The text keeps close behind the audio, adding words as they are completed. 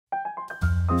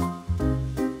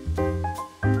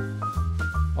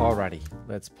Alrighty,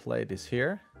 let's play this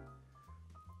here.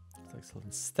 It's like some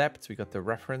steps. We got the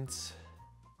reference.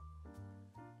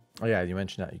 Oh yeah, you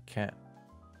mentioned that you can't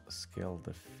scale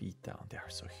the feet down. They are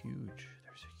so huge.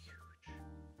 They're so huge.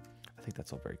 I think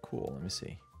that's all very cool. Let me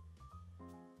see.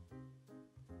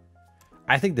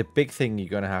 I think the big thing you're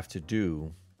gonna have to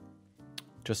do,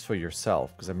 just for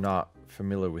yourself, because I'm not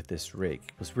familiar with this rig,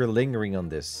 because we're lingering on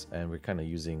this and we're kind of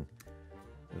using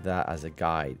that as a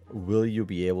guide. Will you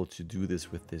be able to do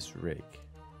this with this rig?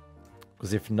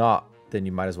 Because if not, then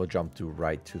you might as well jump to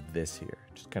this here.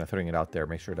 Just kind of throwing it out there.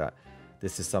 Make sure that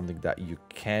this is something that you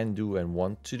can do and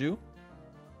want to do.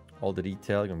 All the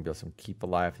detail, you're gonna build some keep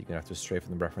alive. You're gonna have to stray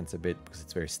from the reference a bit because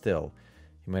it's very still.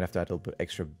 You might have to add a little bit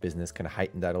extra business, kind of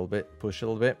heighten that a little bit, push a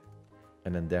little bit,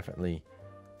 and then definitely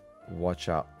watch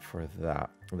out for that.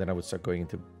 And then I would start going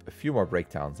into a few more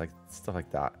breakdowns, like stuff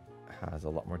like that has a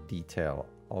lot more detail,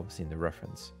 obviously in the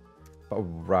reference. But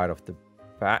right off the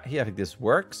bat here, I think this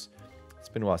works. It's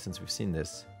been a while since we've seen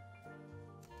this.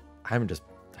 Those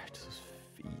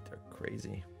feet are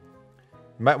crazy.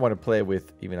 You might want to play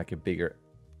with even like a bigger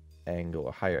angle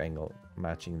or higher angle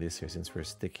matching this here, since we're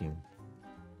sticking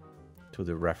to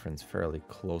the reference fairly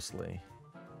closely.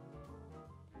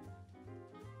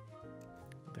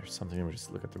 There's something, let me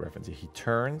just look at the reference here. He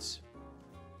turns.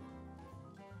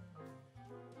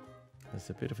 There's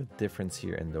a bit of a difference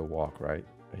here in the walk, right?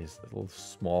 His little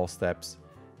small steps,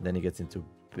 and then he gets into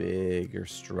bigger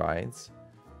strides.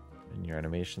 In your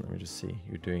animation, let me just see.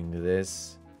 You're doing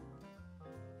this.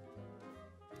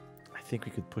 I think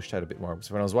we could push that a bit more.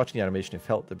 So when I was watching the animation, it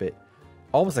felt a bit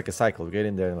almost like a cycle. We get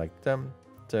in there and like dum,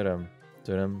 dum,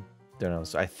 dum, dum.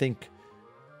 So I think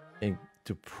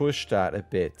to push that a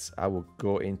bit, I will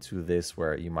go into this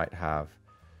where you might have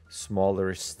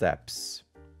smaller steps,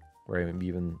 where maybe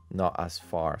even not as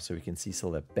far, so we can see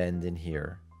still a bend in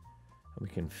here, and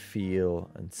we can feel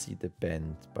and see the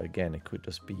bend. But again, it could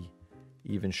just be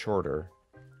even shorter,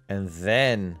 and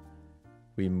then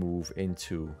we move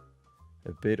into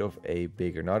a bit of a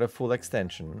bigger, not a full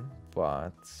extension,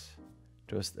 but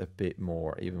just a bit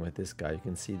more. Even with this guy, you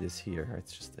can see this here,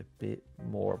 it's just a bit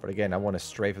more. But again, I want to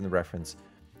stray from the reference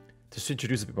just to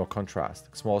introduce a bit more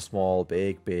contrast. Small, small,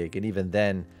 big, big. And even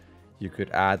then you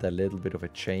could add a little bit of a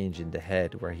change in the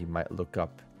head where he might look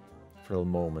up for a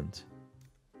moment,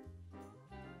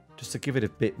 just to give it a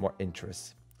bit more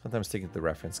interest. Sometimes sticking to the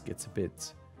reference gets a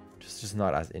bit just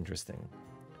not as interesting.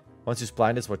 Once you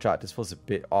spline this, watch out, this feels a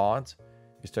bit odd.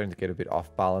 You're starting to get a bit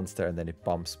off balance there, and then it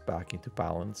bumps back into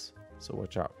balance. So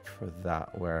watch out for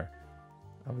that, where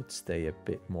I would stay a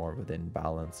bit more within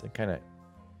balance and kind of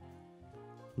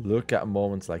look at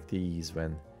moments like these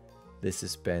when this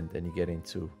is bent and you get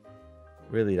into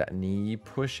really that knee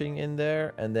pushing in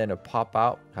there, and then a pop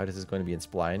out. How this is going to be in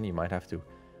spline, you might have to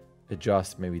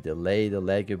adjust, maybe delay the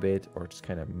leg a bit, or just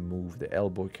kind of move the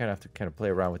elbow. You kind of have to kind of play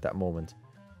around with that moment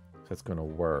so it's going to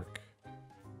work.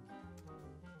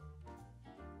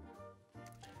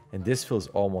 And this feels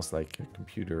almost like a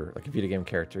computer, like a video game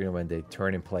character, you know, when they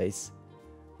turn in place,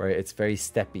 where it's very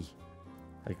steppy,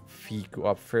 like feet go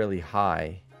up fairly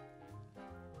high,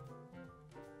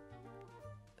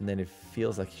 and then it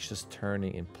feels like he's just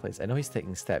turning in place. I know he's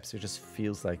taking steps, it just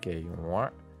feels like a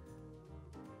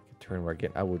turn where,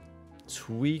 again, I would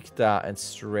tweak that and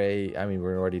stray. I mean,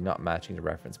 we're already not matching the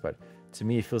reference, but to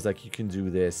me it feels like you can do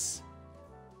this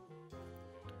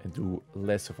and do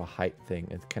less of a height thing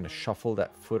and kind of shuffle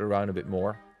that foot around a bit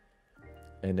more,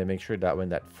 and then make sure that when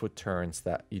that foot turns,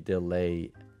 that you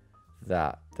delay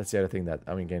that. That's the other thing that,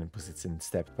 I mean, again, because it's in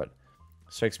steps, but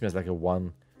strikes me as like a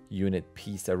one unit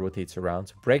piece that rotates around.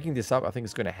 So breaking this up, I think,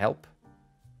 is going to help.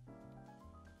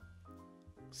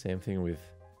 Same thing with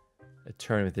a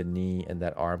turn with the knee and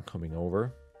that arm coming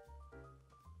over,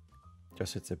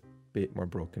 just so it's a bit more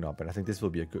broken up. And I think this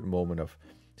will be a good moment of,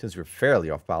 since we're fairly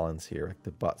off balance here, like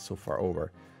the butt so far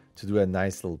over, to do a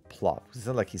nice little plop. It's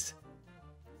not like he's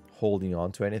holding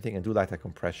on to anything, and do like that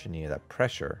compression here, that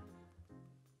pressure.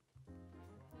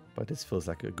 But this feels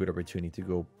like a good opportunity to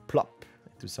go plop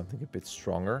into something a bit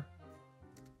stronger.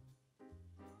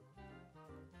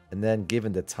 And then,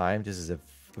 given the time, this is a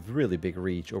really big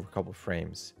reach over a couple of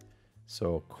frames.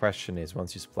 So question is,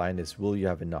 once you spline this, will you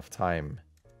have enough time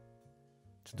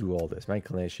to do all this? My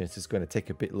inclination is it's going to take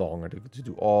a bit longer to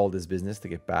do all this business to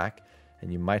get back,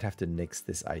 and you might have to nix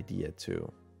this idea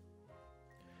too.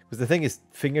 Because the thing is,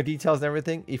 finger details and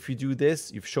everything, if you do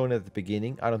this, you've shown it at the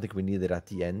beginning. I don't think we need it at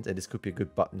the end, and this could be a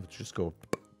good button to just go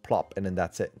plop, and then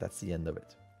that's it. That's the end of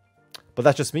it. But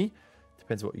that's just me.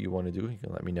 Depends what you want to do. You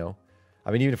can let me know.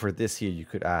 I mean, even for this here, you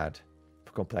could add,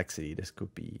 for complexity, this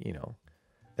could be, you know,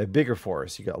 a bigger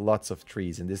forest. You got lots of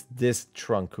trees, and this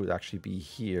trunk could actually be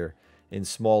here in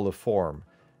smaller form.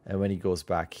 And when he goes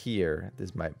back here,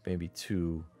 this might maybe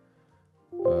too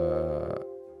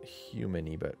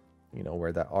human-y, but you know,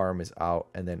 where that arm is out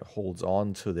and then holds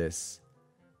on to this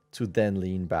to then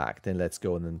lean back, then lets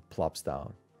go and then plops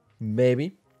down.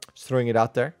 Maybe. Just throwing it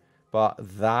out there. But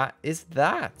that is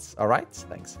that. All right.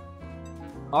 Thanks.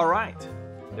 All right.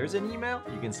 There's an email.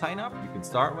 You can sign up. You can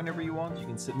start whenever you want. You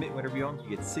can submit whenever you want. You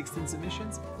get 16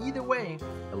 submissions. Either way,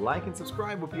 a like and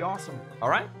subscribe would be awesome. All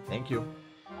right. Thank you.